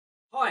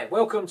Hi,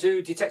 welcome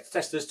to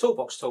Detectortesters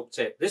Toolbox Talk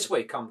tip. This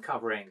week I'm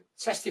covering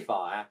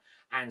Testifire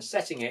and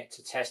setting it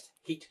to test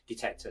heat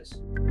detectors.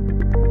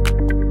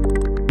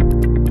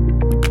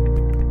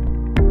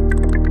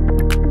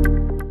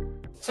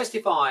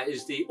 Testifire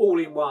is the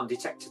all-in-one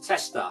detector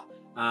tester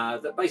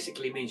that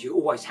basically means you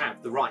always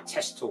have the right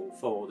test tool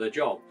for the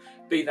job,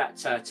 be that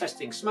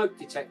testing smoke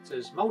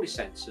detectors,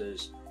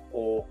 multi-sensors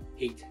or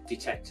heat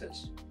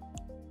detectors.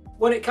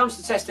 When it comes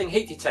to testing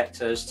heat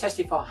detectors,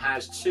 Testifire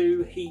has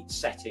two heat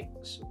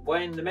settings.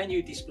 When the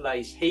menu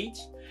displays heat,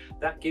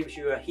 that gives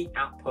you a heat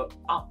output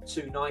up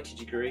to 90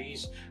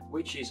 degrees,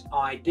 which is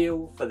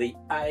ideal for the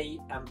A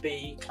and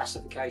B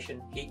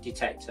classification heat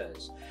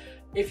detectors.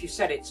 If you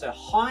set it to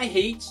high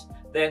heat,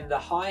 then the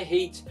high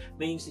heat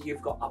means that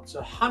you've got up to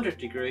 100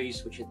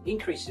 degrees, which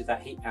increases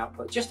that heat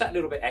output just that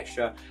little bit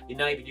extra,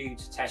 enabling you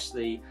to test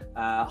the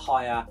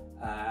higher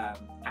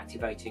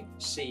activating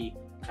C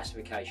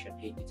classification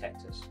heat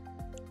detectors.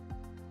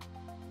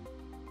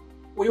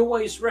 We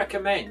always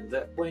recommend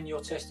that when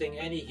you're testing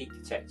any heat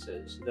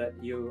detectors that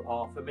you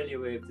are familiar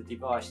with the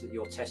device that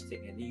you're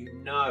testing and you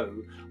know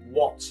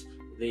what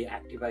the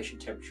activation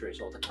temperature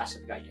is or the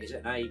classification. Is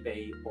it an A,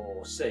 B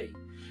or C?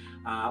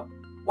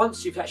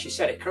 Once you've actually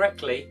set it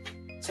correctly,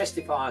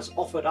 Testifire is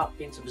offered up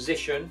into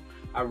position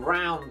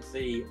around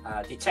the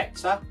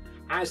detector.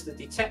 As the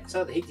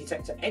heat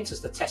detector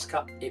enters the test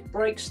cup, it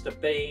breaks the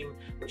beam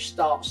which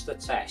starts the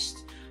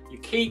test. You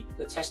keep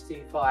the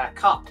Testifire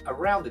cup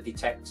around the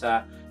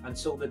detector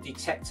until the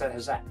detector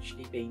has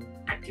actually been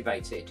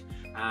activated,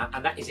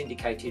 and that is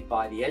indicated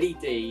by the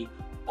LED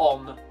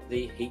on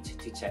the heat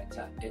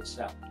detector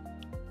itself.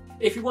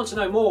 If you want to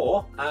know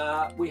more,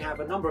 we have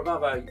a number of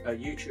other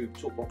YouTube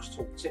Toolbox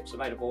Talk tips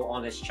available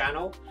on this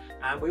channel,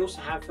 and we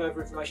also have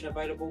further information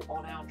available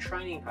on our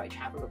training page.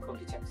 Have a look on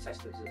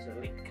Detectortesters, there's a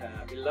link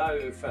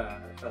below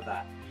for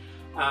that.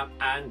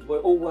 And we're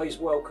always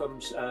welcome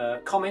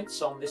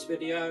comments on this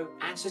video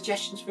and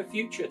suggestions for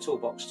future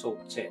Toolbox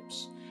Talk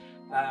tips.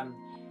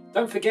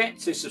 Don't forget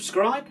to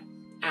subscribe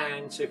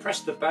and to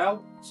press the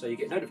bell so you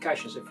get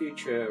notifications of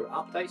future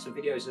updates and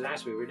videos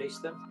as we release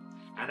them.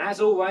 And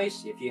as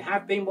always, if you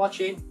have been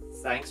watching,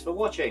 thanks for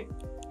watching.